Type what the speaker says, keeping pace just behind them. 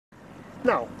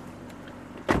Now,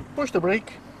 push the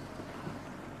brake,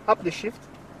 up the shift.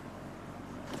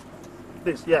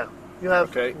 This, yeah. You have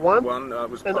Okay, one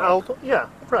was and parked. auto. Yeah,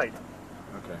 right.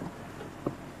 Okay.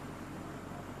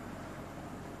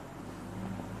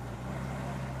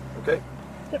 Okay.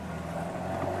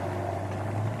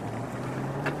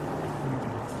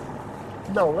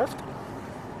 Now left.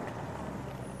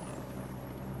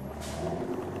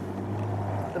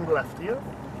 And left here.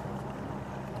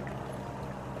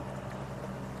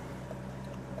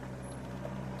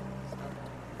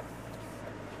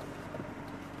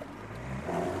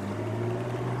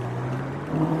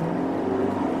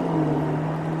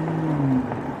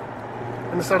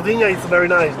 And Sardinia is very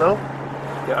nice, no?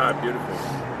 Yeah, beautiful.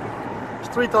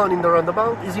 Straight on in the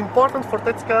roundabout is important for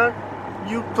that car.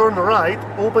 You turn right,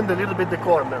 open a little bit the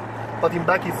corner, but in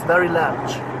back it's very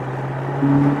large.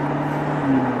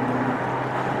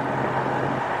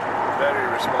 Very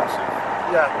responsive.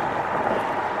 Yeah.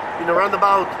 In a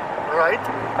roundabout, right.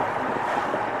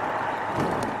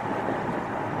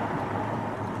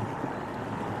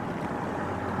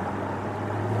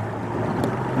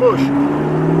 Push.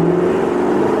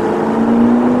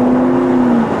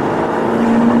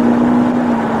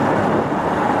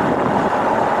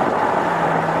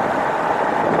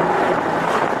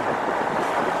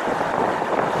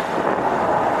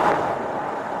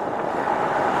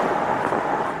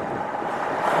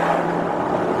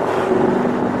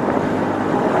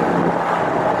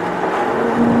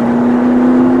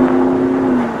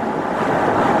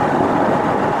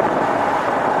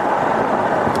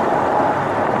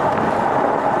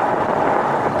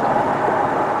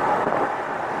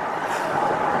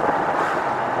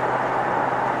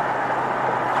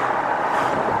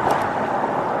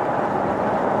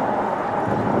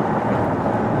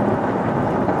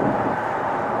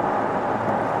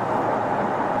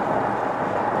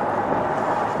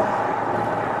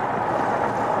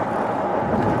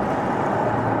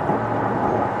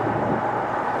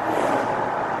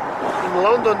 In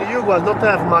London you will not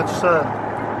have much sun.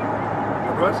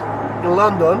 What? In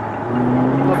London,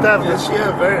 not have This year,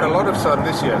 a lot of sun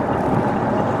this year.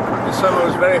 This summer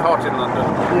was very hot in London.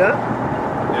 Yeah?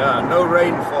 Yeah, no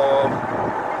rain for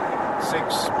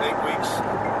 6, 8 weeks.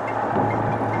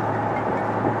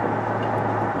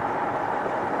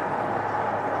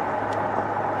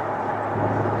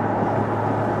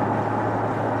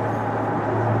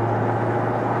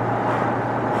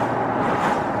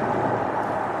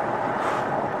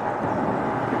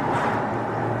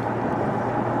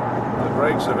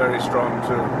 Brakes are very strong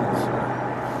too. It's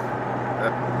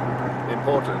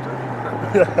important.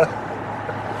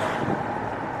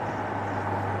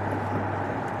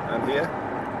 And here?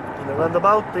 In the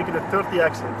roundabout, take the 30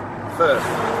 exit. Third.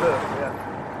 Third, yeah.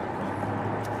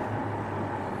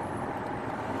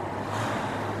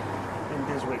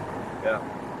 In this way. Yeah.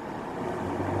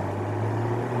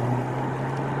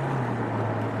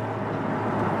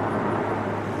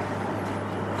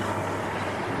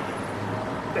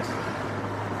 Yes.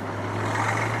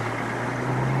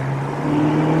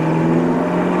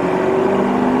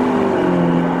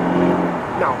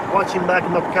 Now, watching back,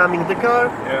 not coming the car,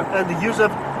 Yeah. and use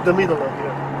up the middle of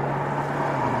here.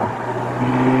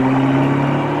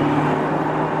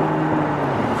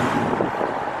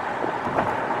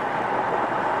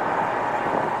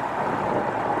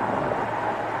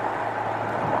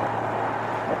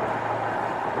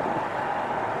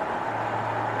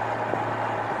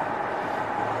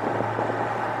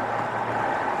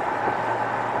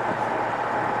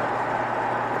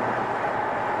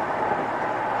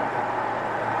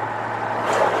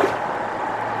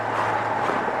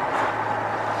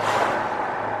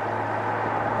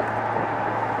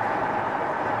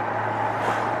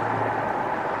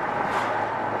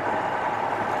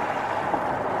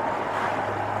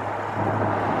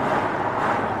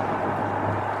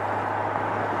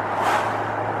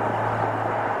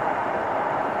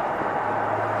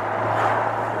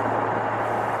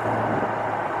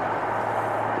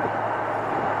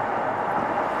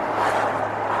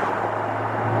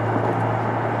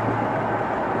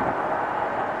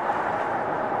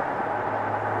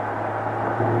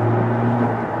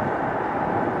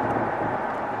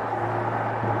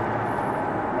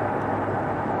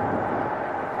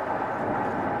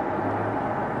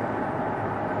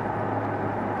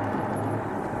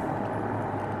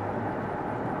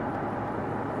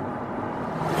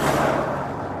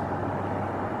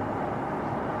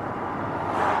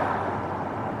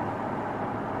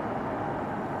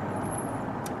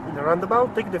 In the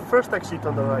roundabout, take the first exit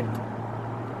on the right.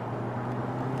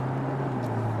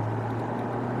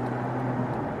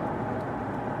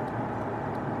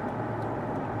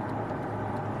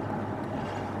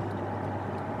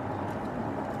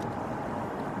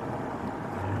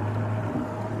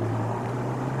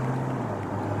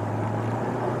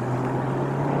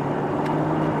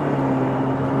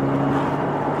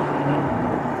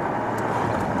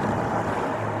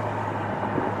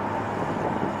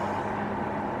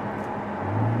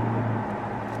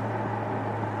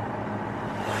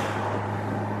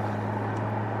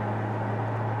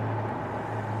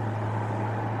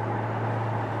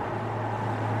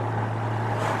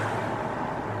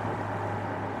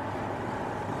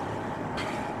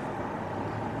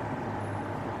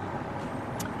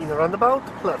 the roundabout,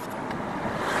 left.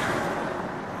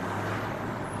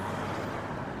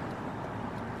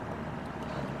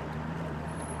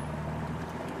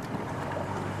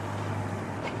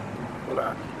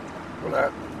 Hola.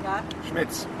 Hola. Yeah.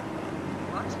 Schmitz.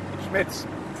 What? Schmitz. I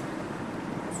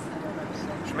don't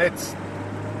understand. Schmitz.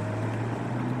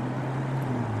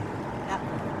 Yeah.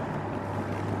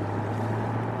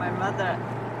 My mother.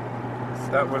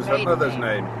 That was her Maiden mother's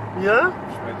name. name. Yeah?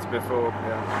 Schmitz before,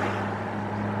 yeah.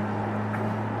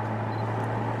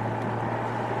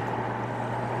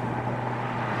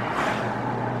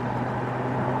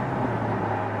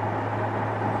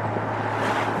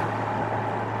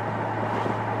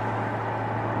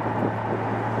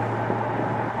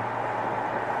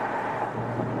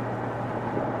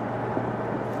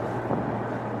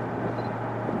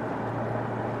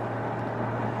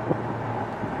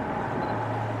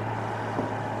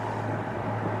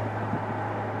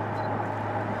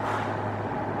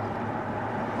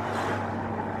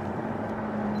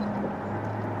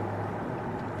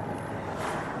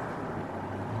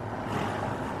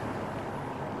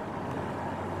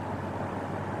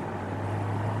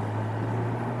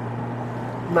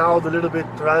 Now the little bit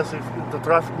the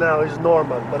traffic now is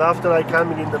normal, but after I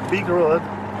coming in the big road,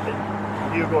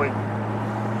 you're going.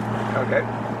 Okay.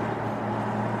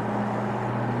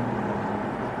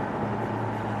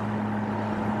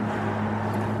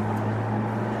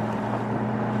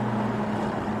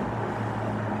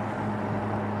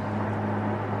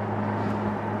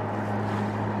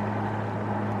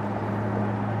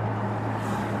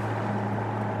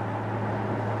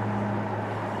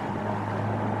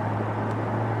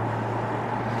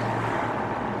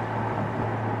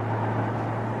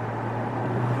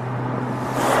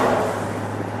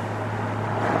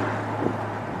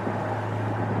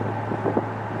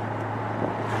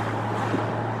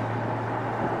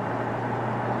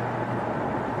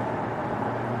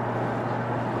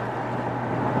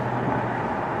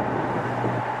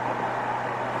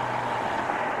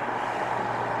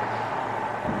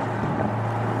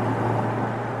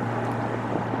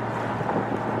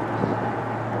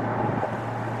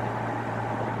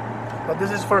 But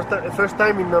this is first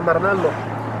time in Maranello.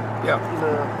 Yeah.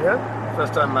 Yeah?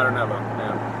 First time Maranello,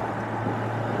 yeah.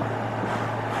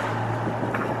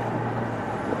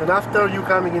 And after you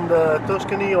coming in the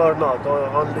Tuscany or not, or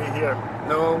only here?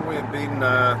 No, we've been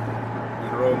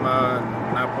in Roma,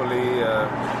 Napoli,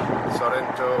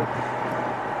 Sorrento,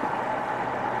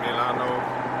 Milano.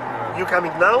 You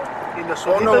coming now in the Oh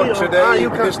South no, Italy, or- today, you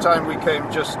this time we came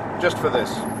just for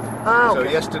this. Ah, So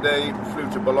okay. yesterday flew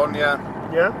to Bologna,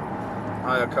 Yeah?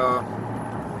 hire car,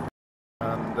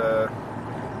 and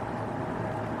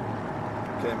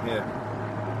came here.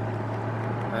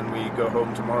 And we go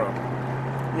home tomorrow.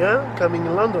 Yeah? Coming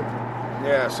in London?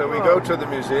 Yeah, so we Oh. go to the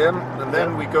museum, and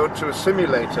then Yeah. we go to a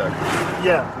simulator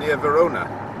Yeah, near Verona.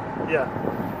 yeah.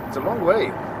 It's a long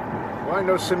way. Why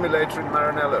no simulator in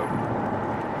Maranello?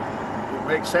 It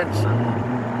makes sense.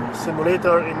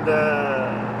 Simulator in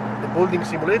the building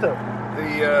simulator.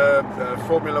 The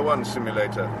Formula One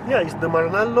simulator. Yeah, it's the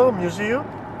Maranello Museum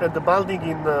and the building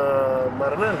in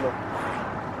Maranello.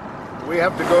 We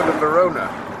have to go to Verona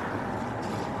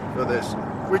for this.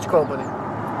 Which company?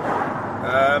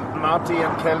 Marty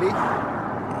and Kelly.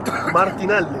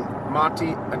 Martinelli.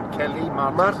 Marty and Kelly.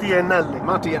 Marti and Nelly.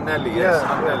 Marty and Nelly, yes.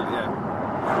 Yeah, and yeah. Nelly, yeah.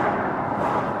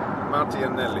 Marty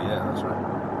and Nelly, yeah, that's right.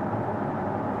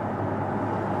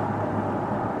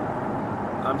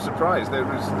 I'm surprised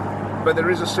there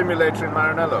is a simulator in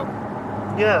Maranello.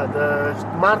 Yeah, the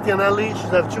Marti and Nelly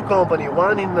should have two companies,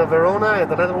 one in Verona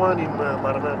and another one in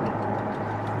Maranello.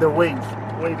 The Wave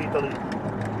Italy.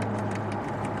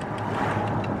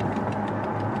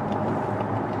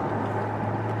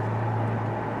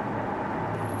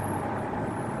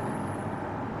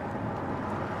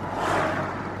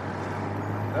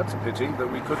 That's a pity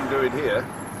that we couldn't do it here,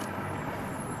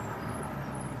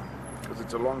 because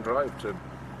it's a long drive to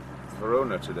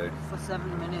Verona today. For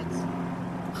 7 minutes.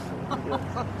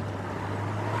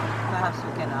 Perhaps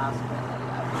we can ask when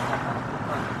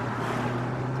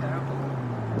terrible.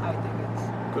 I think it's.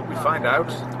 Could we find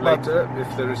out later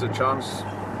if there is a chance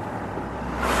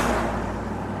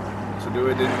to do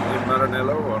it in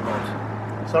Maranello or not?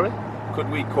 Sorry? Could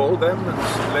we call them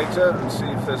later and see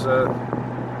if there's a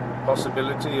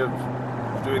possibility of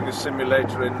doing the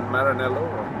simulator in Maranello?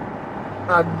 Or?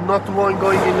 Not one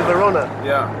going in Verona.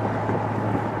 Yeah.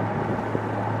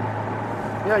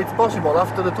 Yeah, it's possible.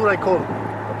 After the tour I called.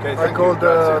 Okay, I thank called you.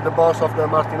 Grazie. the boss of the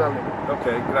Martinelli.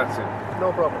 Okay, grazie.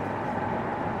 No problem.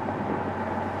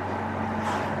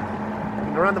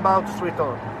 In the roundabout, straight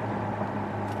on.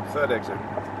 Third exit.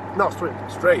 No,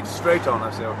 straight. Straight on,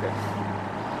 I say, okay.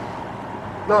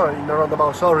 No, in the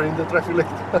roundabout, sorry, in the traffic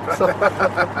light. So,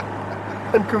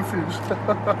 I'm confused.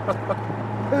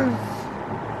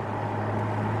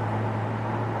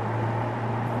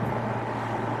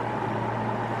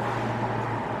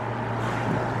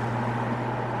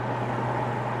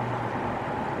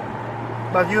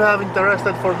 But you have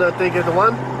interested for the Ticket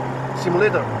 1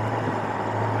 simulator?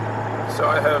 So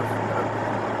I have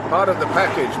part of the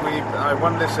package. I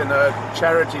won this in a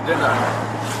charity dinner.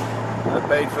 I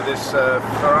paid for this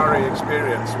Ferrari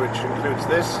experience, which includes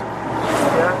this.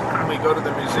 Yeah. We go to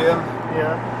the museum,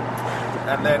 Yeah.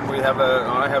 and then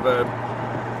I have a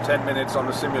 10 minutes on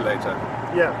the simulator.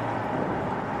 Yeah.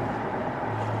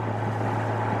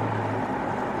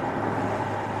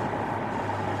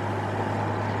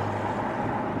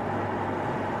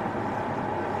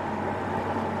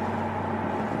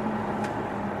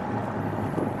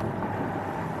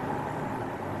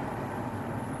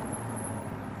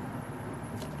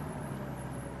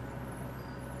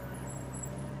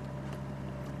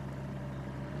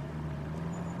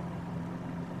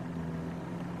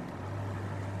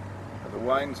 Are the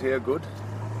wines here good?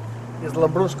 It's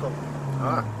Lambrusco.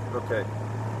 Ah, okay.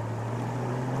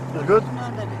 It's good? You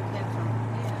know that it came from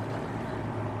here.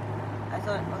 I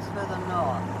thought it was further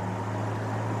north.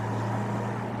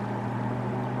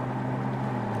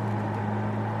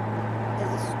 As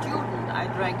a student, I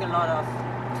drank a lot of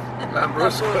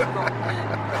Lambrusco.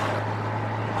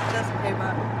 Just came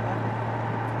up.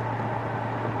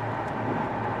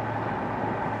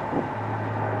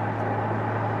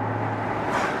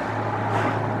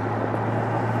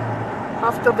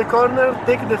 After the corner,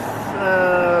 take the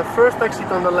first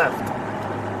exit on the left.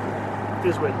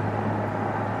 This way.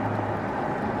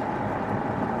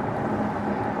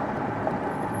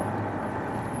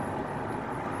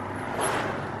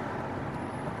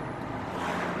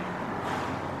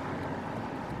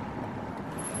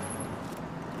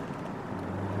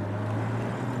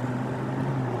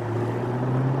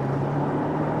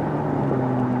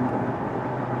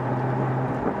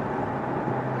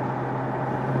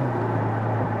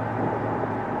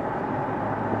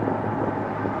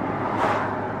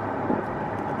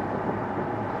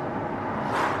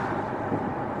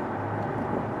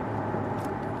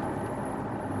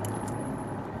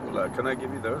 Can I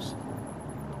give you those?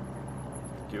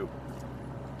 Thank you.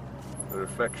 The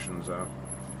reflections are.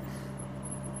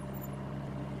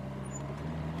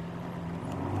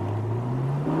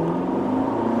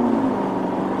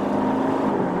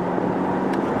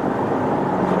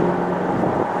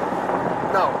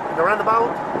 Now, in the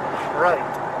roundabout, right.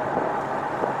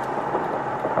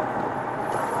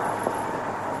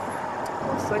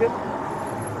 One second.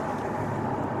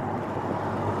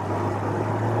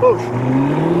 Push.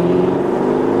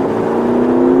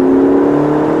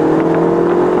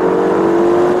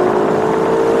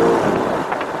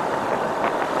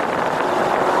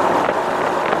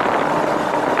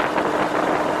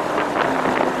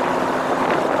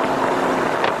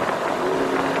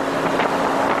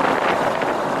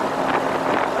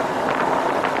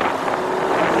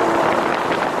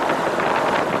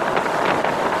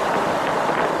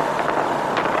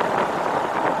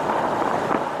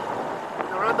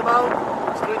 Roundabout,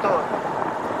 straight on.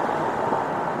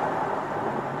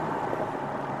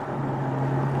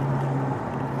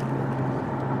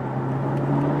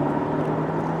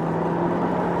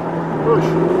 Push.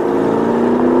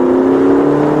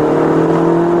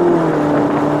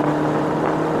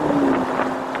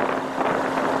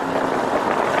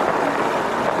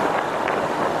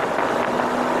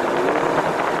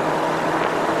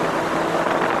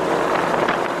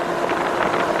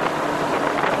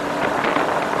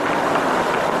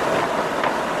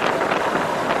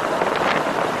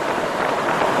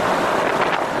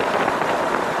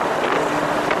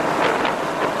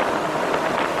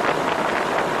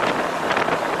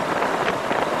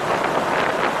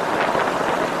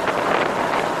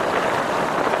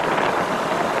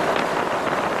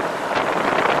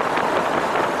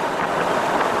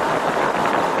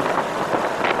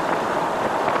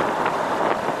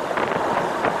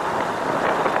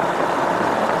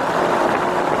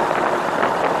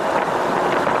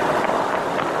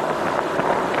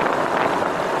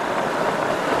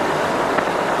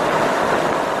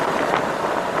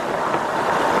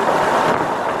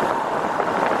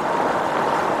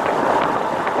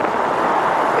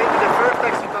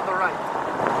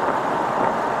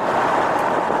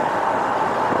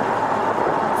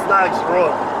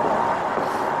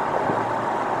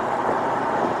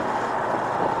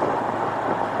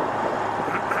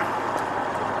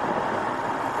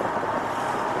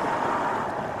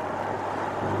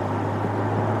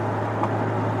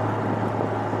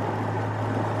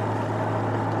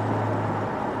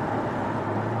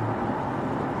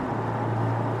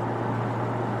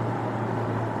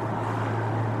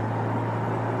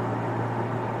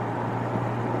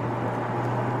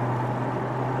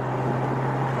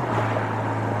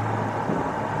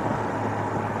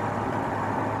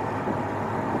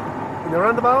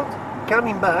 roundabout,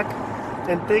 coming back,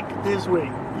 and take this way.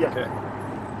 Yeah. Okay.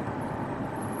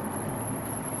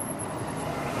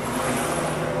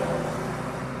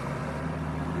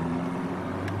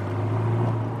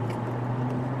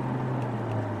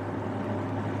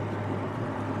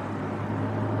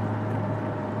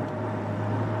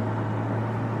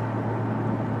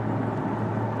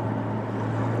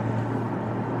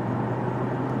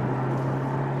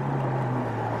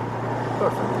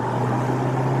 Perfect.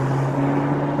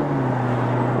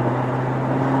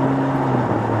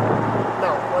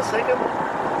 Now, 1 second.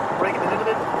 Brake it a little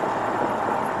bit.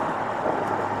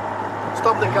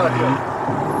 Stop the car here.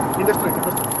 In the street, in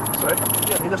the street. Sorry?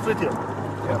 Yeah, in the street here.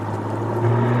 Yeah.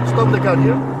 Stop the car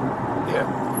here. Yeah.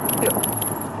 Here.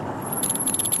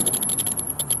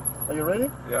 Are you ready?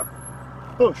 Yeah.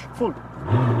 Push, full.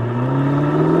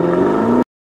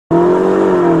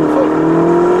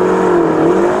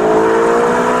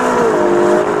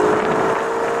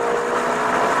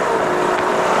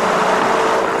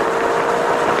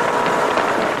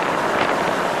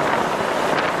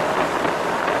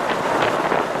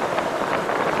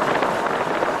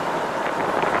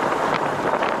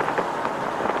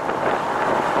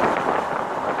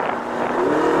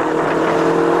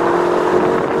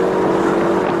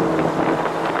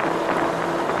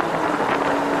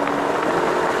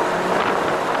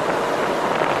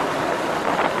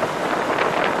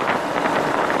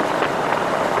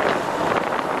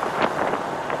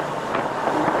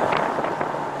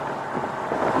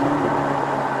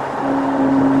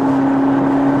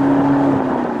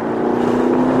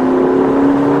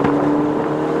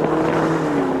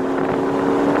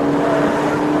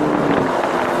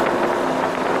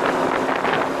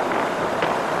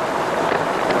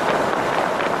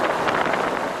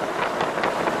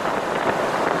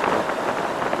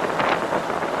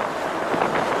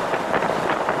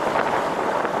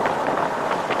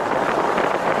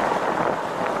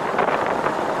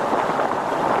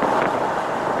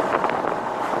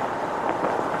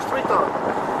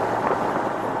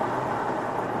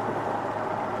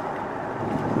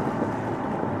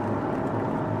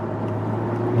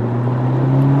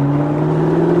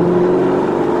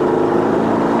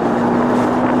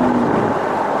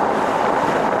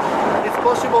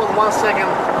 Possible in 1 second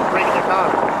brake the car.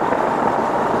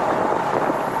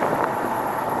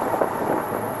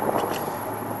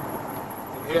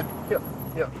 Here?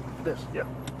 Yeah, this, yeah.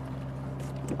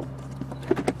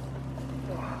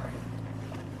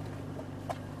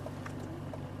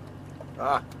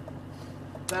 Ah.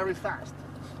 Very fast.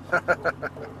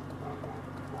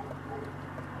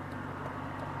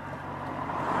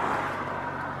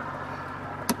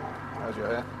 How's your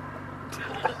hair?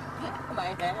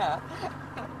 My hair.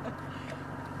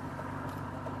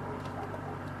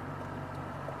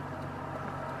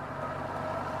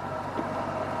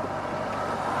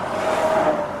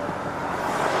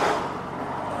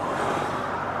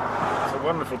 It's a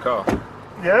wonderful car.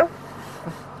 Yeah?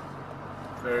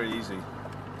 Very easy.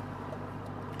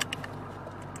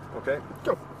 Okay.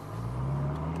 Go.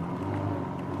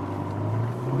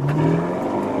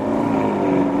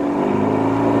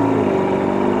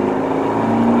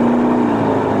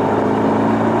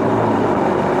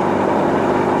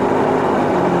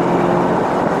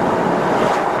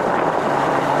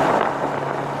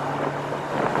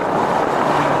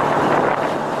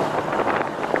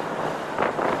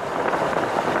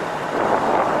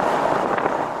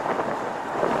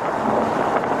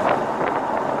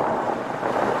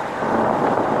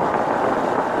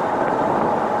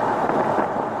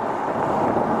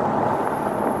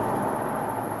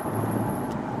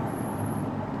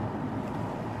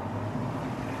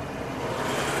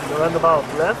 Roundabout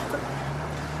left,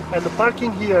 and the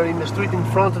parking here in the street in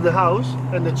front of the house,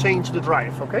 and then change the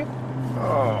drive, okay?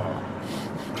 Oh.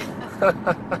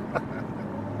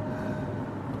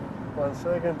 1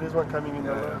 second, this one coming in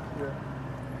the Yeah, left, yeah.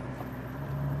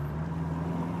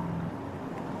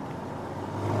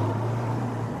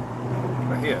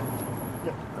 Right here?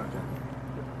 Yeah. Okay.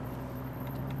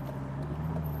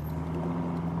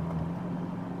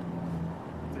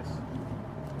 This.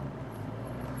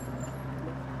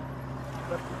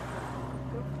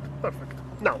 Perfect.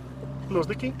 Now, close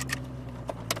the key.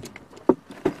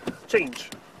 Change.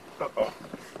 Uh-oh.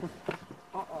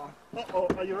 Uh-oh. Uh-oh,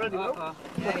 are you ready now? Uh-oh.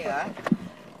 Yeah, yeah.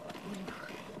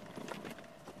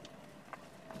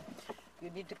 You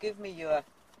need to give me your...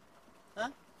 Huh?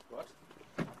 What?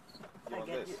 I You want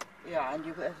get this? you- Yeah, and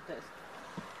you have this.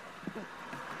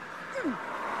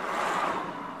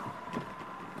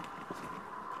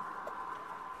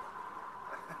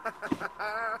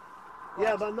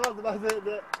 Yeah, but not but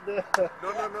the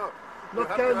No, no, no. Not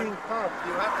have to coming up.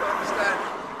 You have to understand,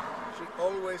 she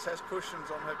always has cushions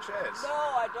on her chairs. No,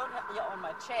 I don't have on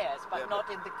my chairs, but Yeah,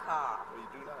 not in the car. Well, you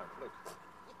do now. Look.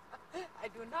 I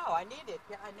do now. I need it.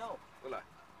 Yeah, I know. Voila.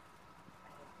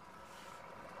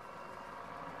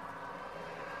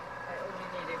 I only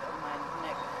need it on my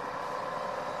neck.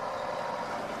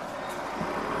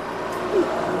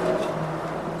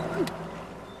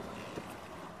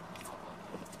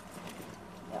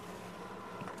 Yeah.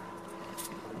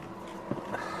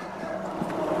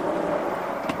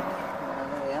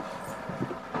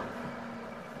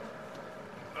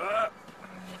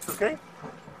 Okay?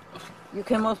 You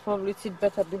can most probably sit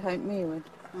better behind me. Right?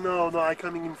 No, I'm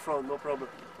coming in front, no problem.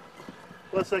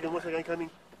 One second, I'm coming.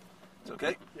 It's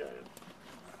okay. Yeah.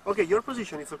 Okay, your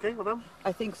position is okay, madam?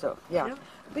 I think so. Yeah. Yeah.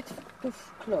 A bit too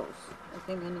close. I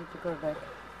think I need to go back.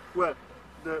 Where?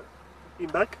 In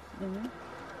back? Mm-hmm.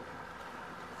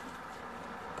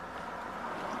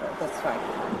 That's fine.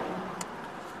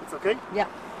 It's okay? Yeah.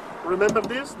 Remember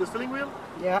this, the steering wheel?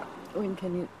 Yeah. When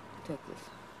can you take this?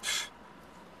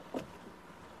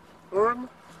 Turn,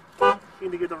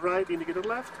 indicator right, indicator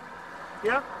left.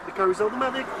 Yeah, the car is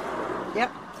automatic. Yeah.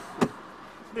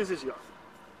 This is yours.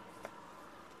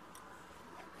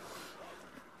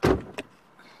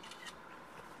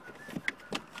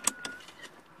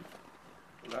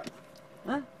 Voila.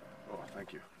 Huh? Oh,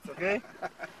 thank you. It's okay?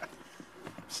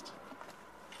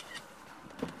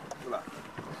 Voila.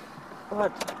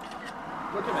 What?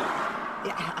 Look at me.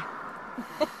 Yeah.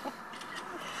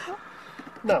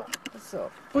 Now, So.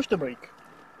 push the brake.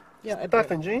 Yeah. I Start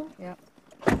bet. engine. Yeah.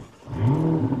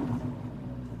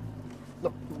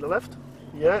 No, the left.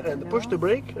 Yeah, and push the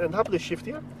brake and up the shift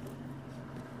here.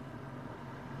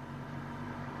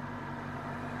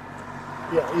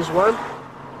 Yeah, is one.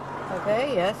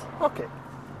 Okay. Yes. Okay.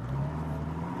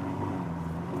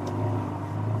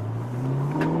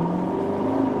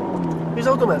 It's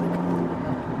automatic.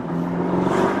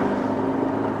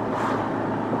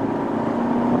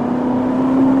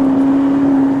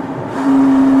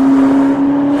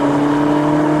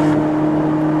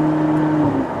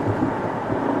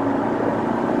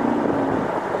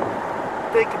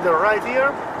 Take the right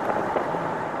here.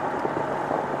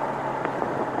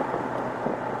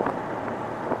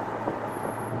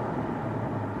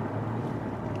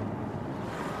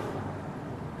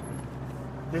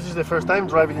 This is the first time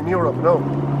driving in Europe, no?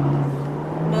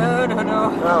 No.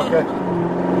 Ah, okay.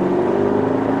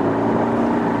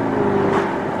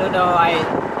 No. I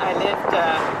lived,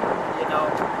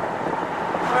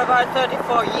 for about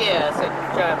 34 years in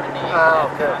Germany.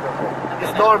 Ah, okay. And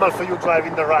It's then normal for you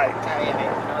driving the right. Really,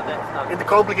 that's not. It's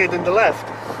complicated in the left.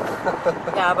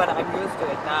 Yeah, but I'm used to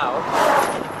it now.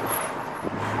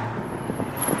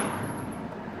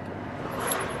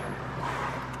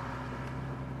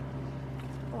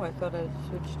 Oh, I thought I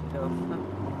switched it off. Huh?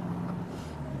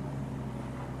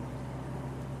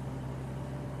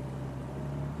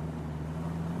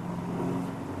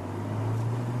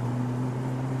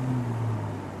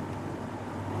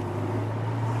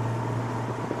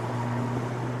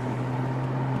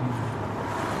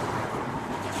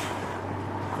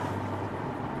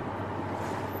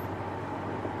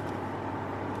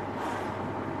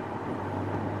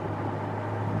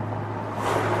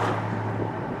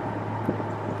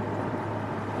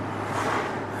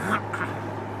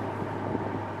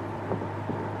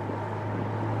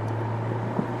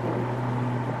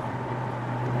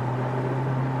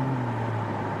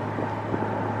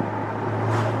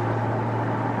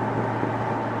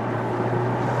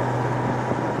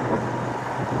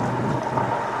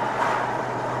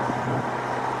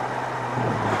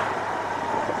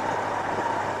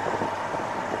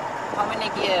 How many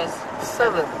gears?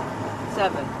 7.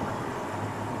 7.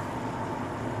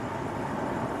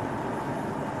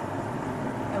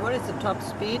 And what is the top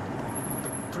speed?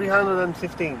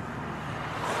 315.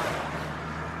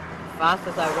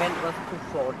 Fastest I went was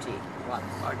 240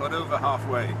 once. I got over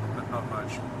halfway, but not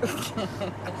much.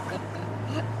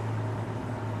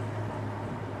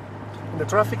 In the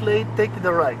traffic lane, take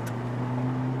the right.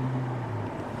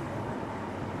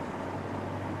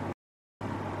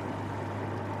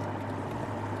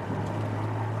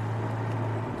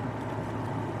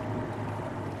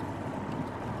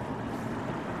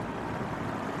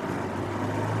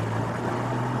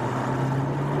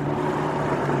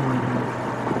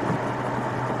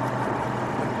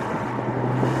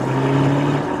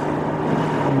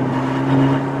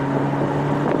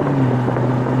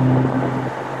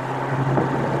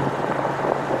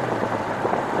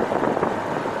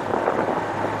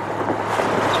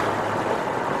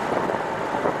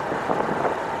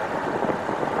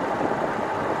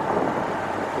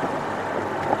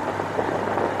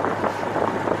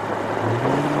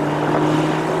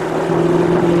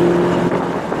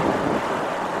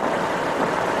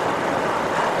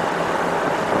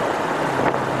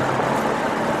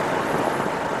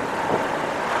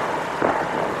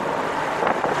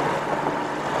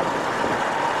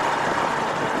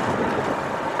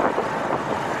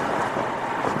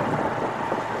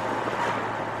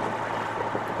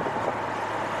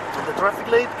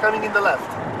 coming in the left.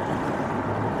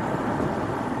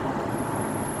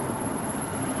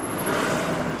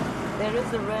 There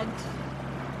is a red.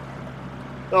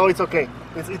 Oh, it's okay.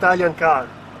 It's Italian car.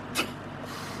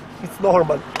 It's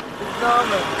normal. It's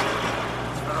normal.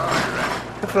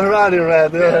 Ferrari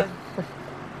red. Yeah.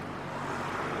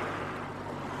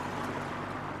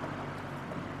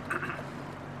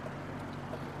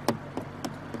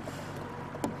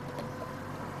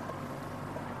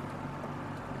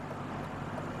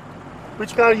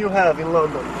 Which car you have in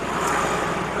London?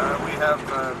 We have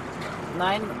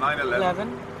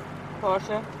 911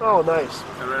 Porsche. Oh, nice.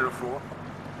 Carrera 4,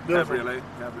 Beautiful. Cabriolet,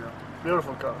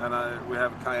 Beautiful car. and we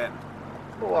have Cayenne.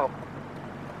 Oh, wow.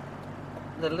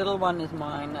 The little one is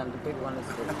mine and the big one is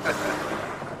his.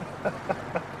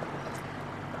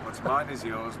 What's mine is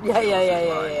yours. What's Yeah,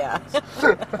 yours is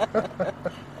mine.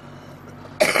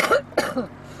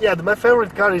 Yeah, my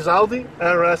favorite car is Audi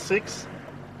RS6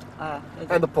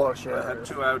 and the Porsche. I had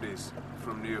two Audis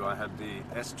from new. I had the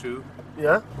S2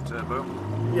 Yeah, turbo,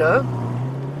 yeah,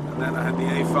 and then I had the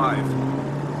A5.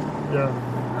 yeah.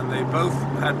 And they both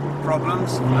had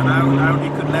problems, and Audi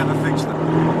could never fix them.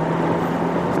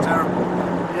 It's terrible.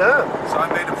 Yeah, So I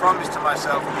made a promise to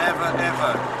myself, never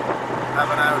ever have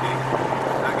an Audi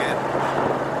again.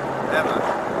 Never.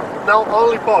 now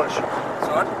only Porsche. So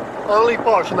what? Only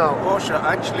Porsche now. Porsche,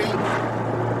 actually,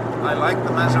 I like the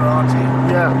Maserati,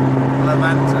 Yeah,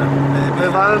 Levante, maybe.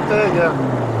 Levante, yeah.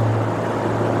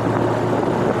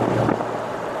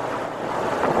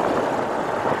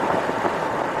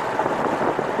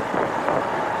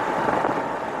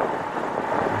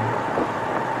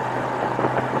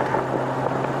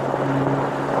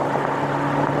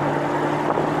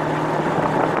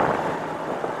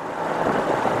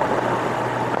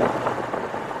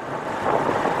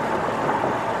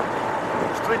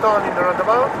 Straight on in the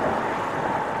roundabout.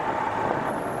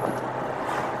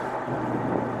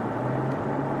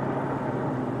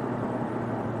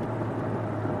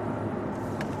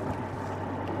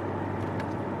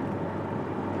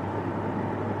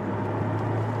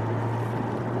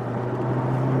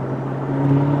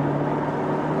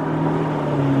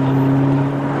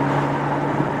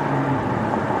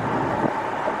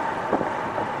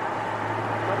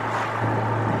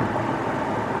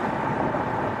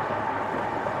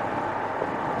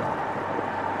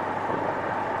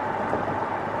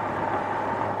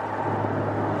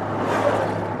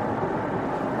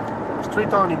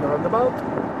 Straight on in the roundabout.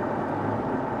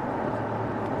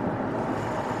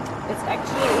 It's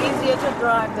actually easier to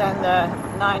drive than the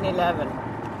 911.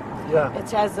 Yeah, It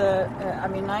has I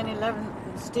mean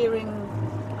 911 steering,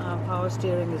 power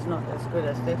steering is not as good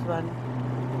as this one.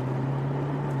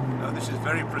 No, this is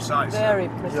very precise. Very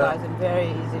precise Yeah. and very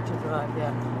easy to drive,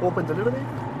 yeah. open a little bit.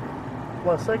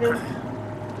 1 second.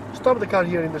 Stop the car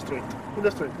here in the street. In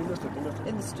the street, in the street, in the street.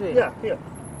 In the street. Yeah, here.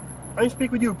 I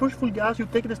speak with you. Push full gas. You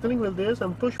take the steering wheel this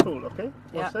and push full, okay?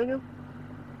 Yeah. 1 second.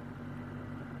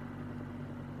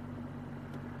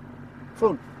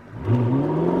 Full.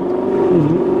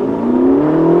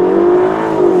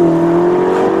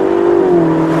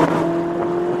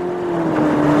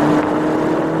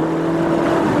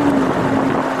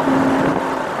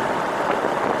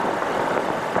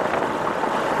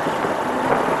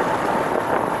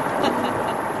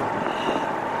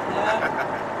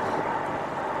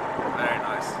 Very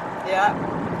nice. Yeah.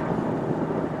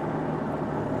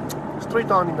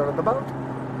 Straight on in the roundabout.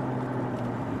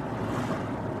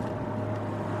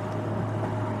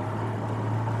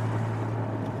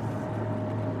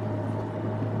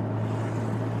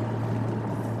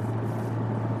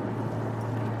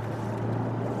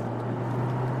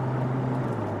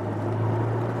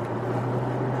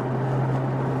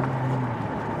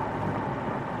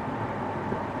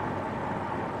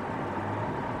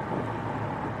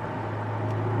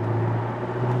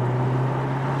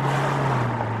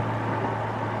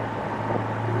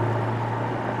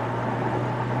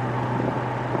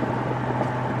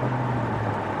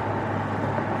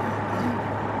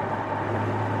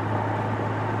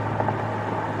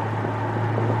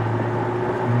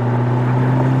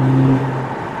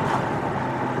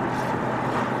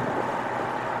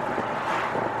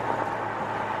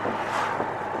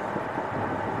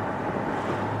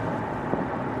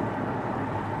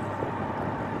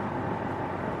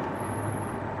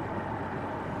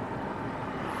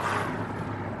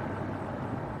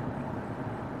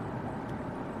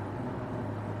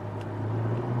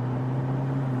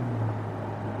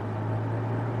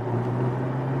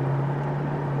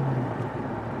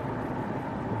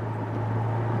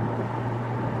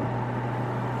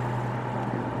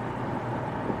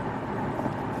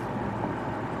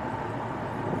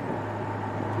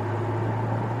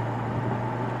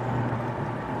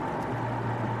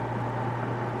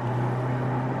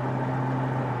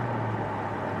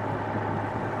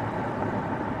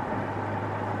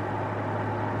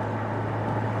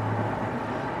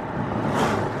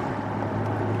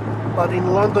 But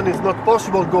in London it's not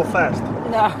possible to go fast.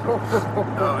 No.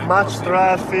 Oh, Much impossible.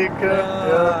 traffic,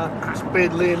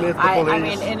 speed limit, the police. I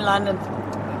mean, in London,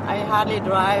 I hardly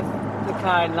drive the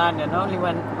car in London, only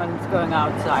when it's going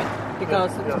outside,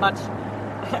 because it's much.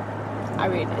 I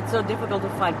mean, it's so difficult to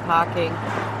find parking.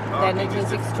 Then it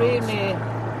is extremely.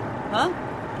 Huh?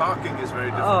 Parking is very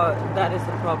difficult. Oh, that is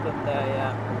the problem there,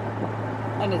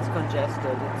 yeah. And it's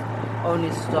congested. It's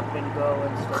only stop and go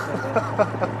and stuff like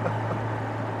that.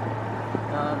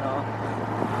 No.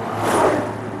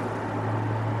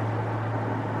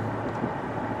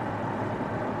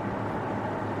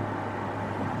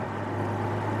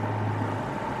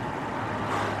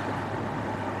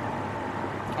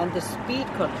 And the speed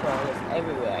control is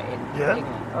everywhere in England.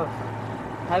 Oh,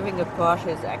 having a Porsche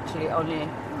is actually only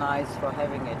nice for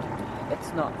having it.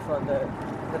 It's not for the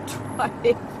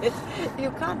driving.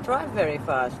 You can't drive very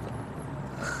fast.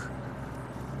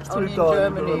 Only in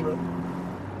Germany.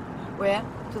 Where?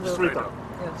 To the Straight up.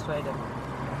 Yeah, straight up.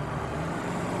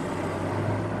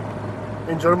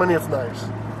 In Germany it's nice.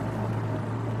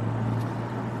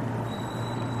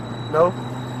 No?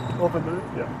 Open the...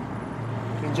 Yeah.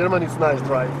 In Germany it's nice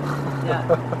drive. Yeah.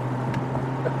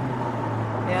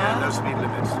 Yeah, no Yeah. speed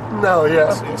limits. No,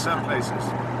 yeah. In some places.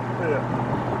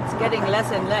 Yeah. It's getting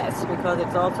less and less because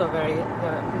it's also very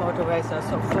motorways are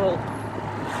so full.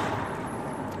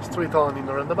 Straight on in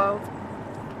the roundabout.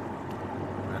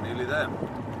 We're nearly there.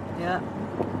 Yeah.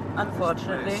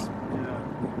 Unfortunately. Place.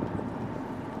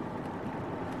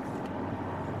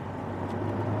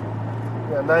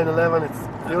 Yeah, 911, it's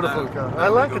beautiful And car. now I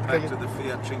like we it. go back to the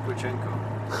Fiat Cinquecento.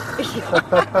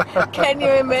 Can you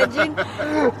imagine?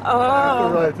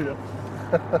 Oh. Right here.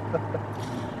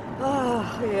 Oh,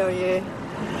 yeah.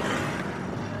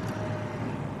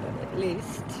 But at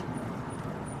least.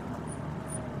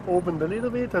 Open a little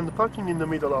bit and the parking in the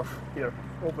middle of here.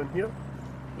 Open here.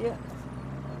 Yeah.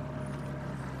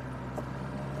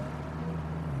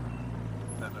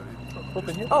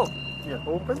 Open here. Oh. Yeah,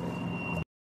 open.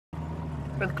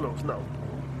 And close now.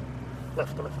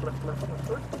 Left.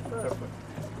 Perfect.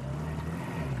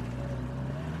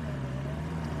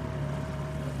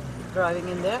 Driving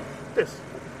in there? This.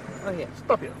 Oh, here.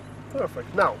 Stop here.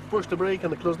 Perfect. Now, push the brake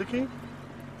and close the key.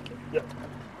 Yeah.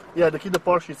 Yeah, the key, the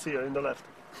Porsche is here in the left.